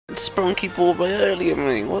Spronky ball way earlier,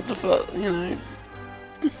 mate. What the fuck, you know?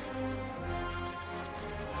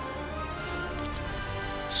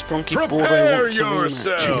 Spronky ball Prepare wants a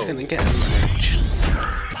rematch. He's gonna get a match.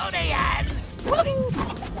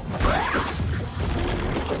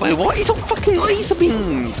 Wait, what? He's on fucking laser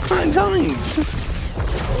beams! Close his eyes!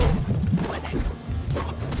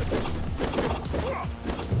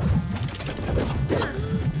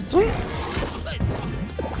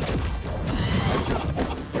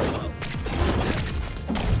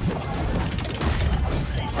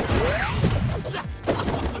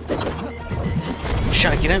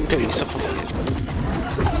 Shaggy, don't go yourself off the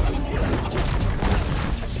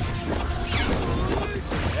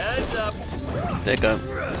Heads up. There you go.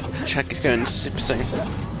 Shaggy's going Super Saiyan.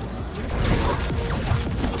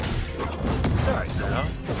 Sorry, pal.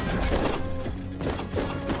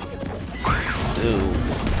 Ooh.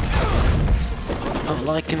 Not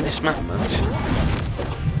liking this map much.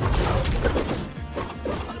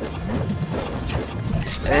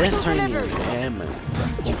 It's air training air map.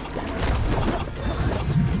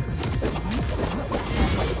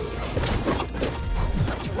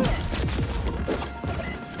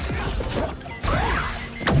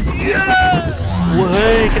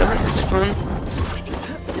 Way, get back to fun.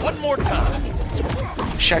 One more time.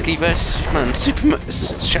 Shaggy versus SuperMan. SuperMan.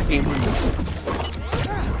 Shaggy wins.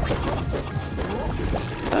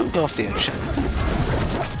 Don't go off the edge, Shaggy.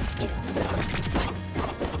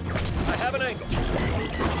 I have an angle.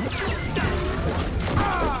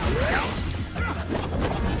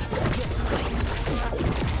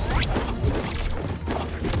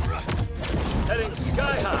 Heading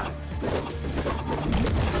sky high.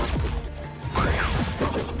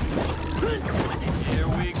 Here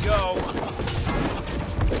we go.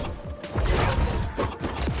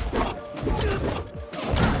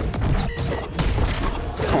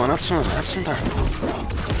 Come on, have some of that, have some of that.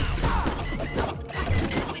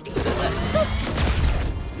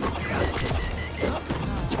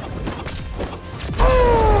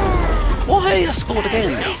 Oh hey, I scored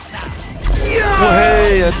again! Oh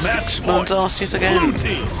hey, I just exploded asses again!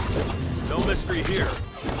 No mystery here.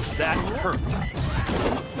 That hurt.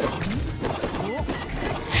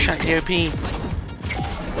 Shaggy OP.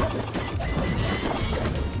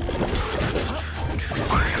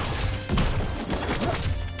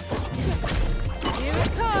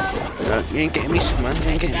 No, you ain't getting me, Superman. You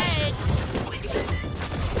ain't getting me.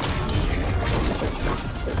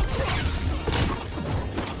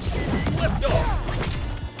 Lift off.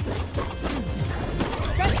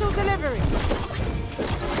 Special delivery.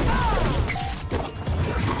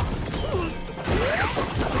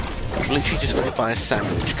 I've literally just got to buy a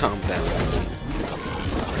sandwich. Calm down.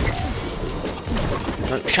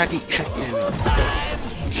 No, Shaggy. No.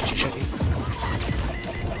 Shaggy.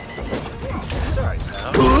 Sorry,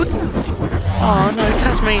 pal. Good. Oh no,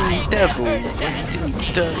 Tasmanian devil.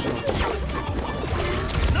 You dirty.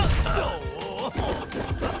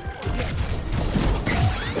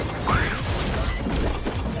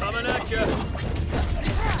 Coming at ya.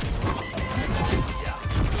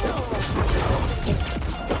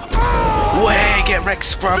 Way, get wrecked,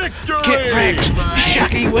 scrub. Victory! Get wrecked.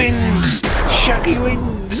 Shaggy wins. Shaggy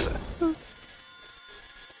wins.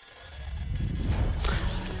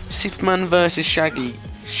 Superman versus Shaggy.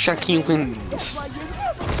 Shaggy wins.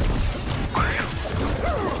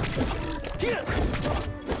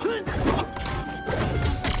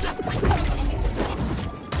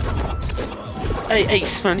 Hey,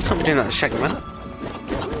 Superman, you can't be doing that to Shaggy, man.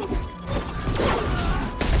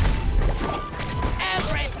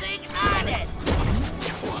 Everything on it.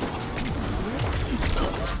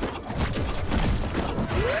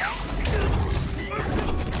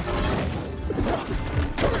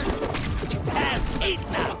 Have 8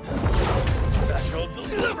 now. Special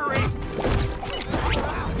delivery.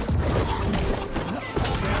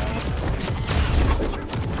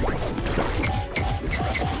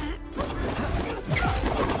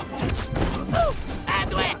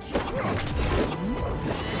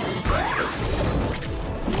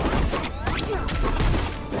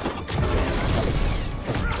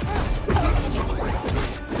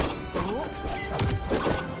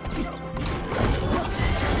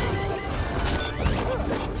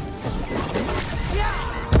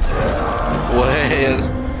 Well,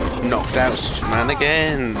 knocked out Superman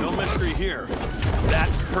again. No mystery here. That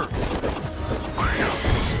hurt.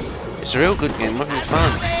 It's a real good game, we're having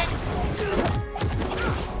fun.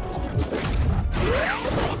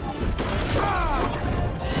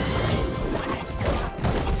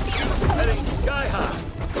 Heading sky high.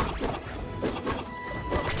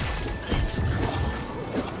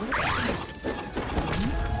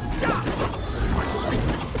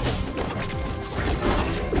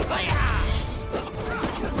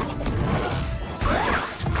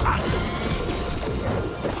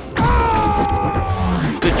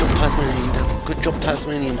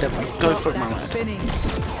 Tasmanian Devil. Go for it, my lad.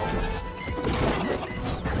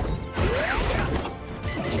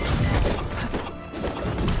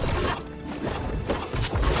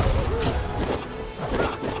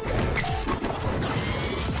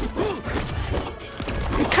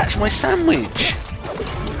 You catch my sandwich!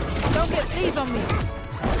 Don't get fleas on me.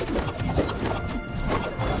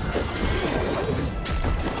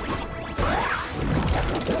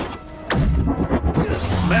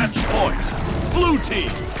 Match point. Blue team.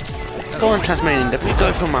 Go on, Tasmanian Devil. You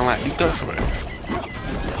go for it, my lad. You go for it.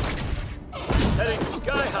 Heading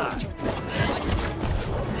sky high.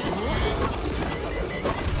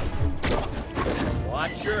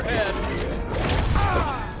 Watch your head.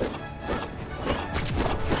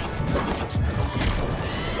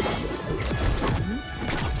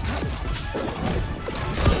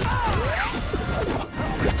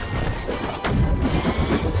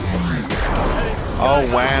 Oh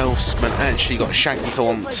wow, Superman actually got Shaggy for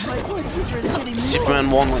once.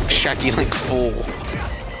 Superman won like Shaggy like 4.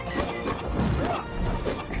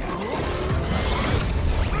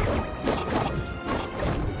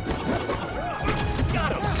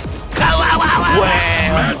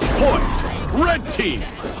 Match point. Red team.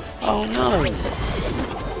 Oh no!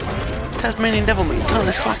 Tasmanian Devil, mate, you're kind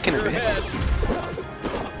of slacking a bit.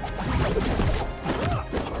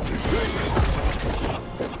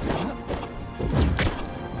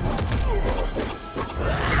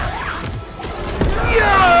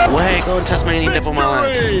 Way, go on, Tasmanian Devil, my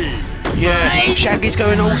lad. Yeah, Shaggy's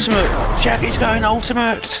going ultimate. Shaggy's going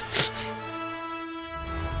ultimate.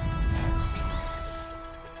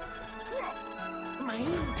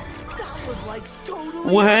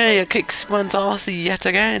 Way, I kick Superman's arsey yet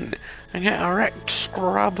again and get a wrecked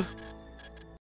scrub.